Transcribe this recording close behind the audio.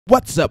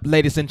What's up,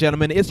 ladies and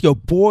gentlemen? It's your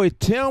boy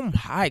Tim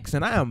Hikes,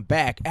 and I am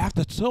back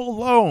after so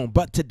long.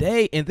 But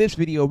today, in this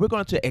video, we're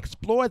going to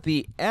explore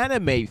the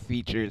anime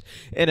features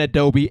in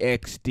Adobe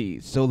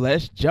XD. So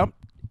let's jump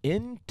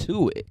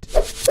into it.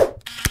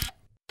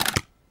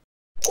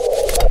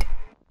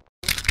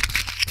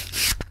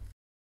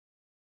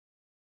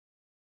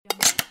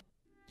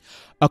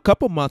 A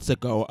couple months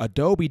ago,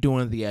 Adobe,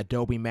 during the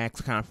Adobe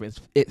Max conference,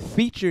 it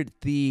featured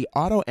the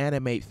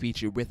Auto-Animate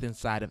feature with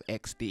inside of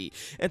XD.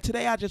 And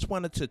today I just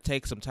wanted to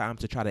take some time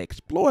to try to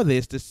explore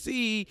this to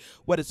see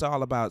what it's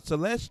all about. So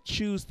let's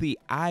choose the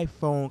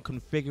iPhone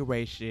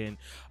configuration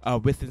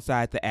with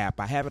inside the app.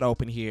 I have it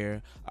open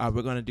here.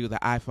 We're going to do the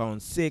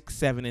iPhone 6,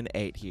 7, and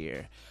 8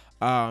 here.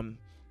 On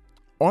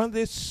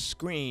this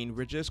screen,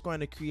 we're just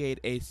going to create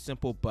a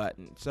simple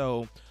button.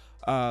 So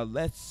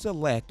let's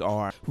select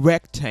our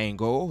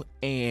rectangle,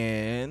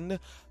 and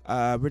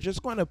we're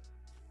just going to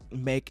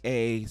make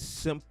a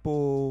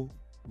simple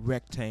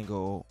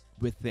rectangle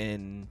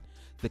within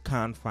the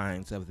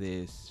confines of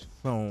this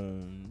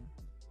phone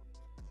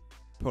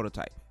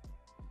prototype.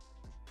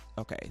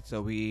 Okay,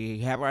 so we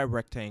have our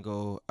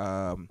rectangle.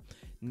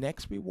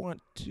 Next, we want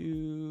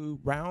to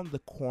round the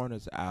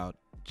corners out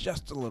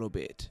just a little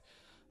bit.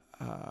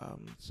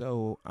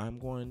 So I'm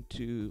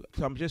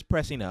just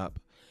pressing up.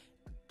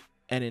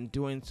 And in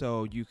doing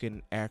so, you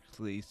can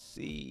actually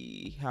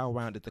see how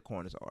rounded the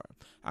corners are.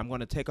 I'm going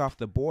to take off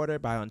the border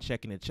by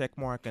unchecking the check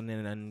mark, and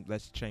then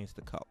let's change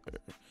the color.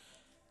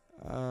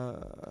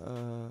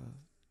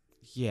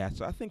 Yeah,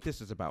 so I think this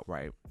is about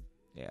right.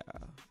 Yeah,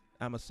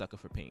 I'm a sucker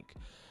for pink.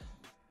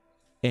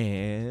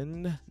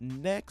 And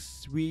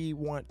next, we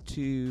want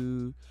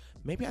to,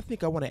 I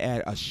think I want to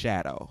add a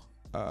shadow.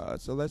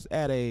 So let's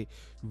add a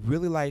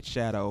really light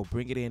shadow,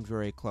 bring it in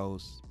very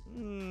close.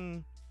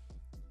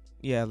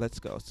 Yeah, let's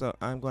go. So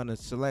I'm going to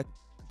select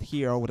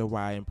here over the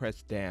Y and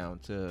press down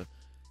to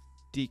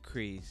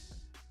decrease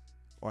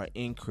or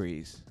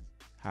increase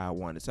how I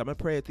want it. So I'm going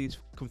to play with these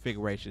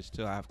configurations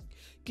till I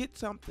get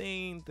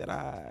something that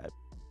I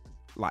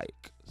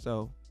like.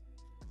 So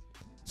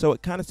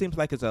it kind of seems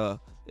like it's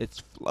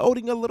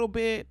floating a little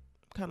bit,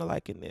 kind of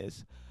liking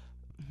this.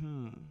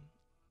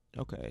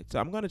 Okay, so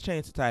I'm going to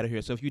change the title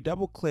here. So if you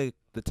double click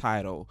the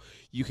title,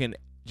 you can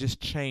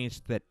just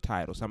change that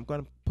title. So I'm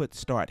going to put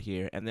start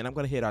here, and then I'm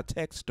going to hit our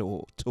text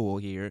tool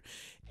here,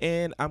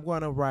 and I'm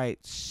going to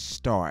write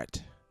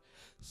start.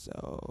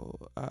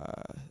 So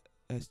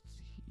S-T-A-R-T,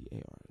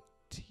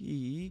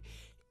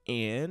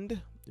 and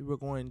we're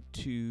going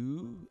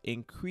to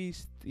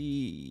increase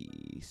the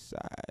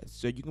size.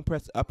 So you can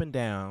press up and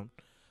down.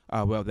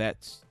 Well,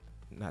 that's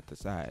not the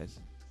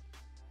size.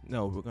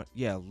 No, we're going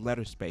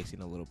letter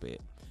spacing a little bit.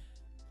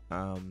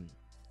 So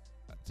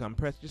I'm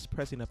just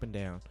pressing up and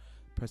down.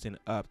 Pressing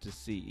up to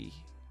see.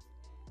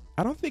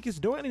 I don't think it's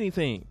doing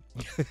anything.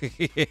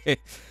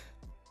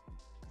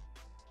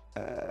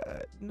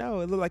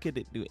 No, it looked like it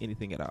didn't do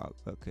anything at all.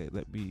 Okay,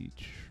 let me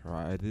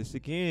try this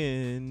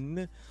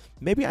again.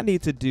 Maybe I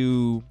need to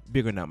do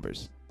bigger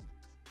numbers.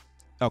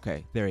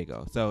 Okay, there you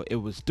go. So it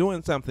was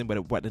doing something, but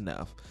it wasn't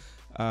enough.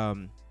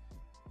 So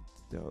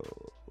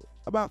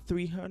about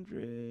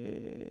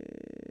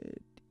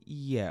 300.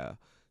 Yeah.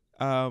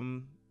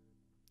 I'm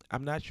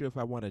not sure if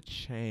I want to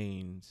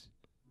change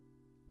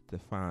the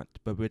font,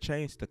 but we'll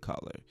change the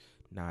color.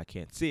 Now I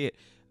can't see it.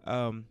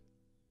 So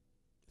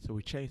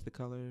we change the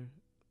color.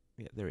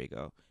 Yeah, there we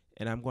go.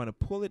 And I'm going to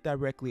pull it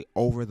directly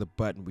over the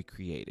button we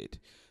created.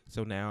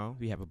 So now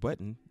we have a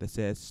button that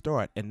says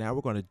start. And now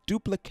we're going to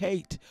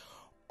duplicate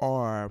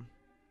our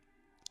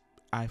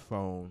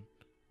iPhone.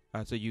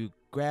 So you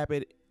grab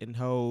it and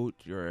hold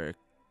your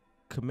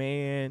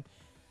command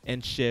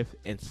and shift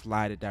and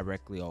slide it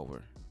directly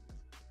over.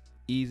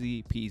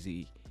 Easy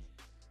peasy.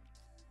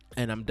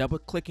 And I'm double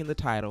clicking the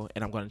title,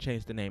 and I'm going to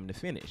change the name to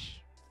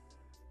finish.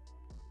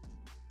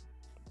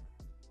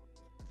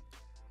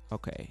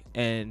 Okay,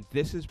 and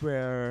this is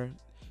where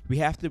we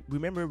have to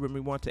remember, when we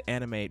want to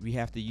animate, we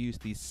have to use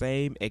the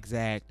same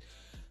exact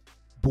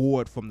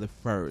board from the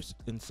first.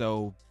 And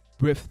so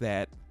with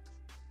that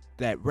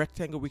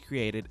rectangle we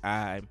created,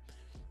 I'm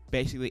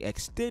basically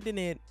extending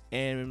it,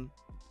 and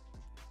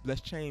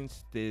let's change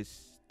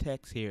this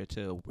text here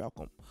to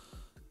welcome.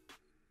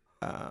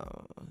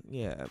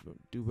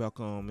 Do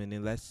welcome, and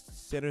then let's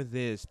center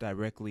this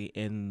directly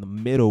in the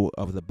middle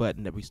of the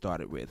button that we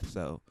started with.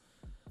 So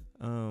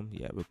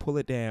we'll pull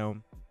it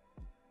down.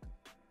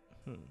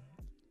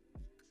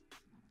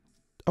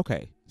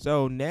 Okay,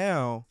 so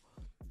now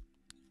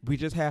we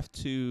just have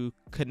to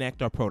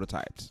connect our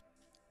prototypes.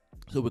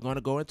 So we're going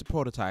to go into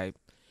prototype.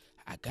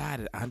 I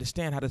got it. I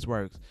understand how this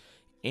works.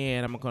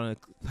 And I'm going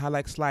to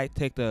highlight slide,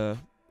 take the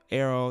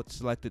arrow,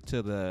 select it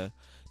to the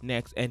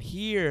next, and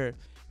here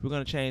we're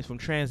going to change from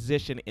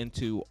transition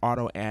into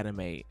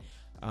Auto-Animate.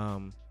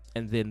 And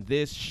then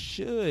this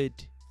should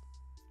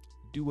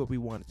do what we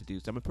want it to do.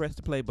 So I'm going to press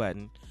the play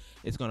button.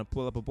 It's going to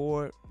pull up a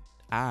board.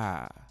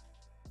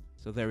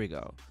 So there we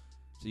go.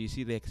 So you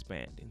see the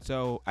expanding.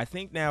 So I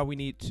think now we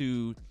need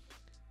to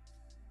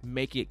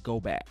make it go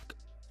back.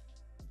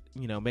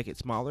 make it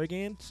smaller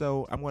again.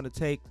 So I'm going to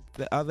take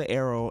the other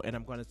arrow and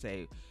I'm going to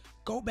say,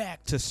 go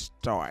back to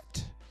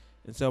start.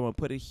 And so I'm going to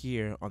put it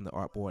here on the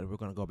artboard and we're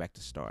going to go back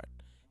to start.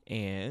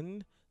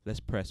 And let's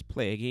press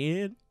play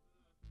again.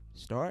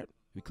 Start.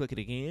 We click it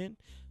again.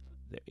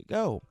 There we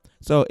go.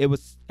 So it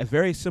was a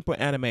very simple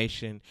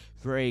animation,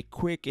 very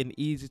quick and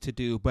easy to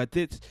do, but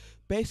this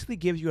basically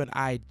gives you an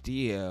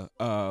idea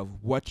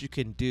of what you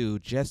can do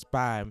just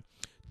by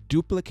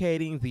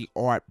duplicating the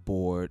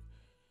artboard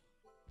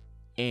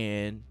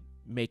and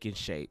making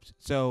shapes.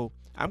 So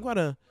I'm going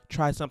to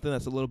try something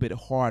that's a little bit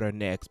harder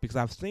next, because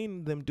I've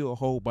seen them do a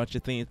whole bunch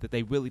of things that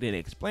they really didn't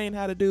explain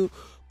how to do.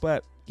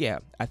 But yeah,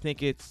 I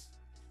think it's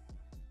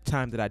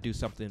time that I do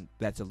something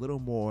that's a little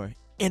more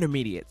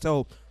intermediate.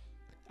 So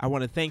I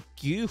want to thank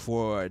you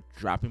for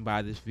dropping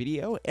by this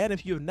video, and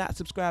if you have not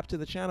subscribed to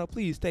the channel,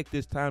 please take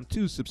this time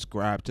to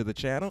subscribe to the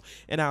channel,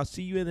 and I'll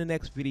see you in the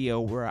next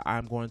video where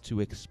I'm going to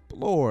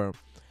explore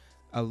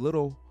a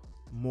little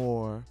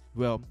more,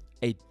 well,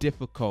 a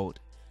difficult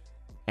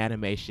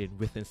animation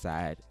with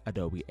inside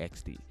Adobe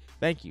XD.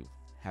 Thank you.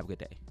 Have a good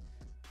day.